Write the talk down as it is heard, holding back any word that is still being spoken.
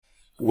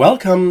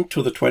Welcome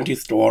to the 20th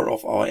store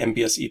of our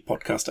MBSE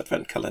podcast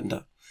advent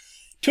calendar.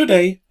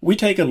 Today, we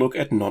take a look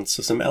at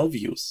non-SysML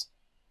views.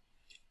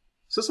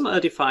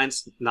 SysML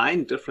defines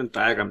 9 different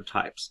diagram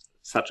types,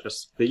 such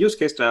as the use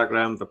case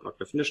diagram, the block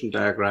definition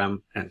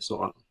diagram, and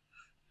so on.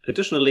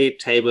 Additionally,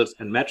 tables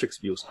and matrix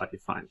views are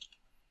defined.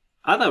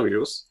 Other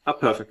views are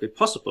perfectly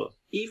possible,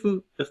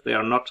 even if they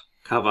are not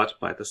covered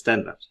by the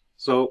standard.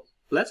 So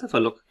let's have a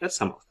look at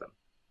some of them.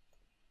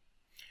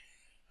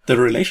 The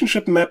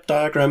relationship map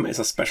diagram is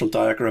a special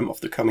diagram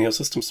of the Cameo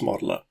Systems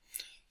Modeler.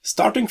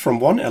 Starting from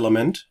one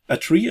element, a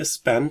tree is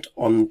spanned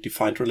on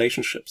defined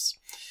relationships.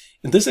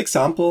 In this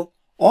example,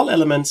 all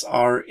elements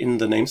are in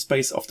the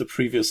namespace of the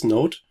previous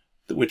node,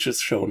 which is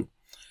shown.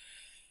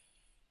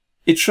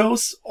 It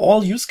shows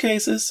all use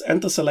cases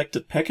and the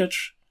selected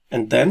package,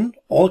 and then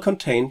all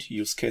contained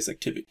use case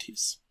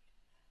activities.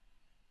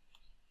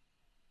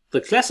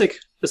 The classic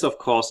is, of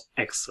course,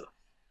 Excel.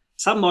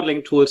 Some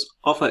modeling tools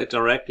offer it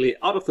directly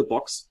out of the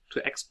box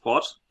to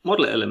export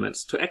model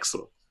elements to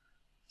Excel.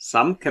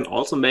 Some can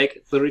also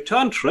make the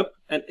return trip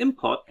and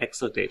import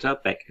Excel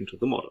data back into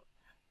the model.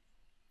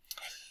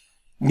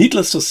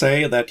 Needless to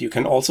say that you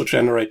can also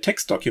generate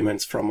text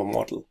documents from a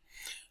model.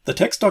 The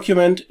text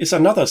document is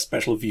another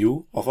special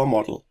view of a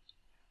model.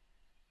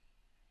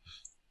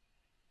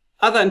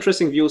 Other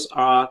interesting views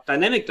are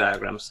dynamic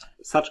diagrams,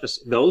 such as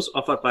those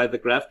offered by the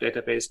graph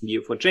database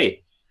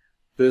Neo4j.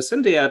 The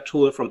Syndia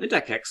tool from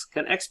Interkex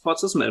can export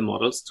SysML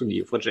models to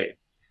Neo4j.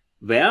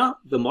 There,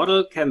 the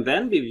model can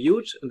then be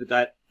viewed in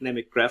the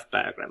dynamic graph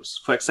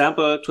diagrams, for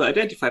example, to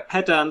identify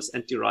patterns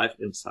and derive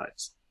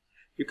insights.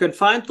 You can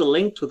find the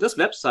link to this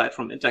website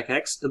from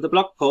Interkex in the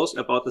blog post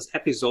about this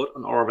episode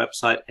on our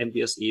website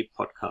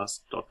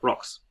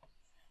mbsepodcast.rocks.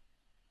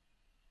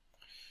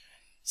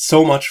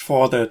 So much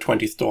for the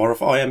 20th store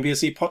of our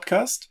MBSE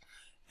podcast,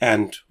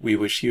 and we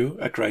wish you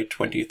a great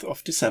 20th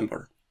of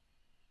December.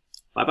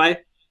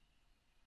 Bye-bye.